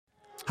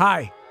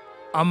Hi,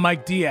 I'm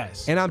Mike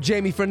Diaz. And I'm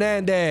Jaime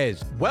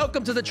Fernandez.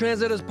 Welcome to the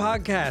Translators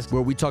podcast,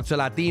 where we talk to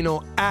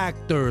Latino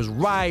actors,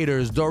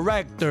 writers,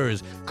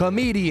 directors,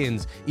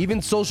 comedians, even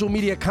social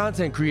media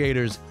content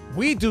creators.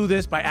 We do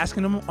this by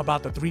asking them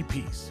about the 3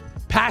 Ps.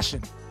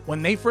 Passion.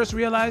 When they first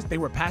realized they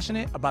were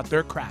passionate about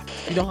their craft.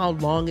 You know how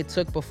long it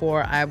took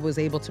before I was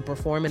able to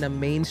perform in a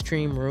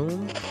mainstream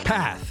room?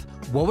 Path.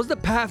 What was the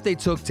path they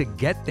took to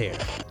get there?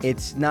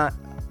 It's not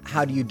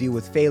how do you deal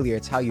with failure,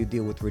 it's how you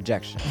deal with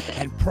rejection.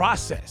 And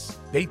process.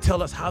 They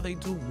tell us how they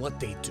do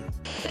what they do.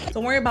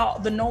 Don't worry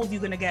about the no's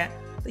you're gonna get.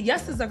 The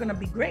yeses are gonna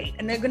be great,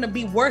 and they're gonna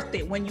be worth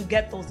it when you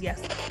get those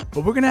yeses.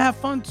 But we're gonna have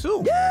fun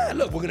too. Yeah,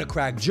 look, we're gonna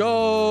crack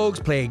jokes,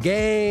 play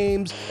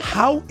games.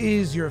 How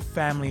is your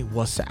family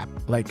WhatsApp?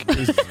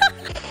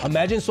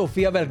 Imagine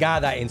Sofia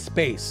Vergara in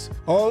space.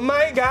 Oh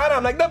my God,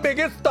 I'm like the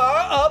biggest star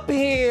up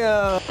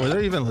here. Were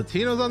there even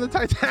Latinos on the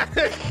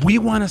Titanic? We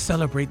wanna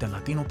celebrate the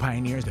Latino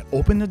pioneers that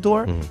opened the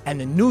door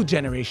and the new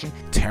generation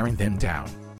tearing them down.